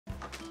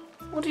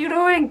What are you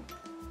doing?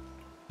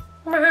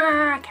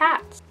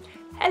 Cats.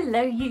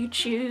 Hello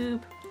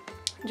YouTube.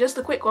 Just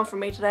a quick one from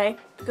me today,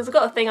 because I've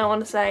got a thing I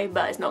want to say,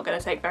 but it's not going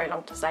to take very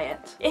long to say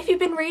it. If you've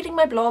been reading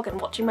my blog and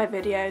watching my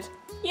videos,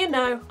 you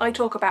know I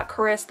talk about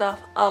career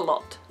stuff a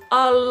lot.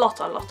 A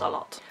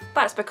lot.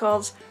 That's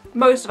because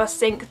most of us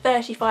sink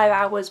 35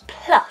 hours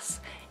plus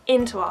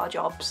into our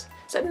jobs,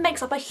 so it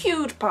makes up a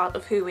huge part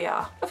of who we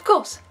are. Of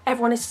course,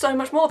 everyone is so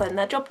much more than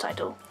their job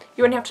title.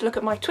 You only have to look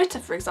at my Twitter,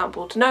 for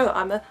example, to know that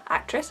I'm an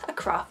actress, a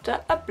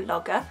crafter, a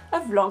blogger, a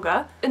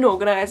vlogger, an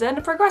organiser and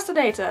a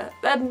procrastinator,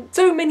 and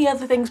so many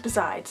other things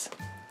besides.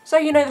 So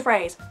you know the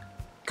phrase,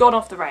 gone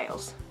off the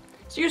rails.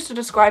 It's used to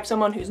describe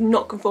someone who's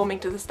not conforming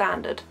to the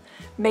standard.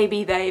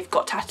 Maybe they've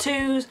got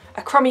tattoos,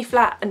 a crummy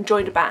flat and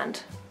joined a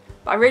band.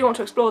 But I really want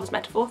to explore this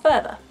metaphor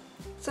further.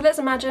 So let's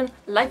imagine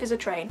life is a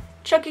train,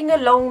 chugging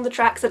along the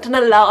tracks at an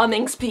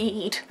alarming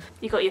speed.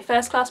 You've got your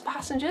first class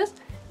passengers,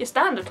 your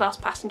standard class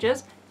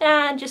passengers,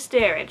 and your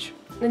steerage.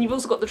 Then you've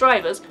also got the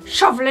drivers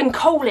shoveling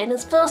coal in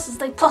as fast as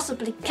they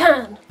possibly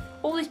can.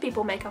 All these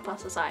people make up our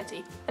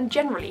society, and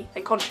generally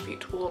they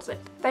contribute towards it.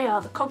 They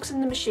are the cogs in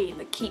the machine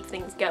that keep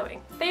things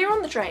going. They are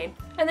on the train,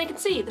 and they can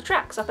see the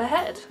tracks up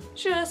ahead.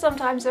 Sure,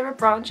 sometimes there are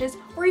branches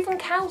or even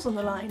cows on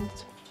the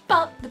lines,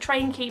 but the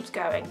train keeps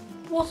going.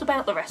 What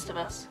about the rest of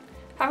us?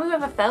 Have you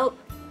ever felt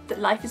that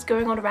life is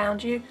going on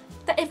around you,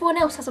 that everyone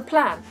else has a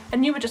plan,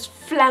 and you are just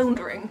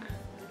floundering?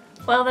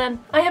 Well then,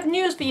 I have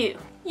news for you.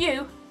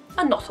 You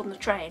are not on the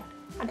train,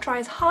 and try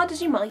as hard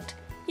as you might,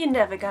 you're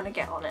never gonna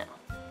get on it.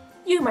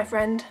 You, my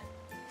friend,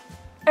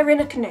 are in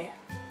a canoe.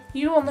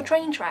 You're on the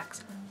train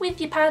tracks,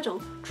 with your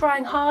paddle,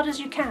 trying hard as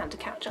you can to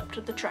catch up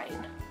to the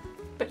train.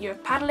 But you're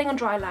paddling on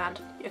dry land,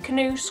 your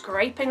canoe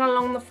scraping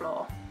along the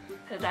floor.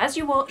 And as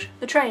you watch,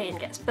 the train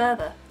gets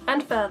further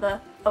and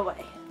further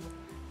away.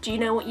 Do you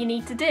know what you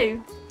need to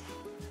do?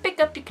 Pick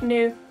up your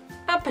canoe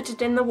and put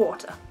it in the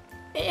water.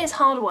 It is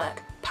hard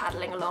work,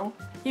 paddling along.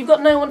 You've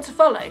got no one to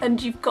follow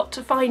and you've got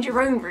to find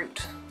your own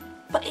route.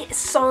 But it's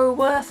so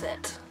worth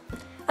it.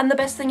 And the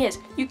best thing is,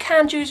 you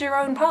can choose your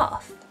own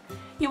path.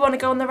 You want to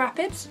go on the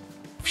rapids?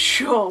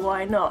 Sure,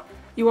 why not?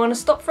 You want to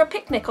stop for a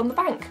picnic on the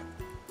bank?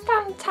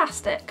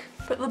 Fantastic.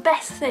 But the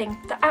best thing,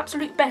 the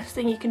absolute best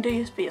thing you can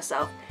do for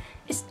yourself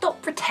is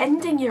stop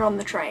pretending you're on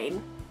the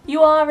train.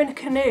 You are in a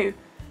canoe,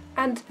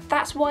 and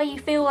that's why you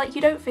feel like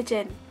you don't fit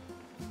in.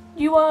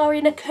 You are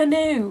in a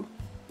canoe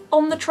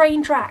on the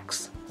train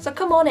tracks, so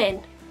come on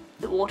in.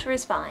 The water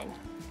is fine.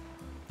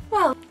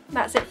 Well,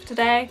 that's it for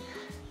today.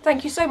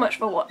 Thank you so much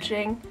for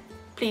watching.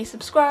 Please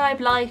subscribe,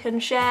 like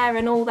and share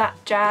and all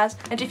that jazz.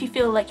 And if you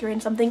feel like you're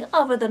in something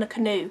other than a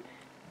canoe,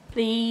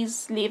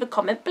 please leave a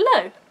comment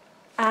below.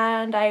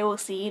 And I will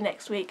see you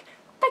next week.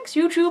 Thanks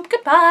YouTube,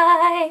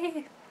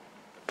 goodbye!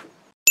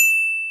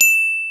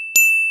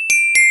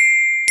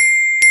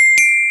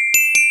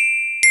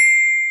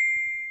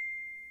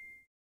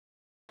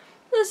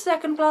 The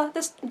second part,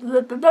 this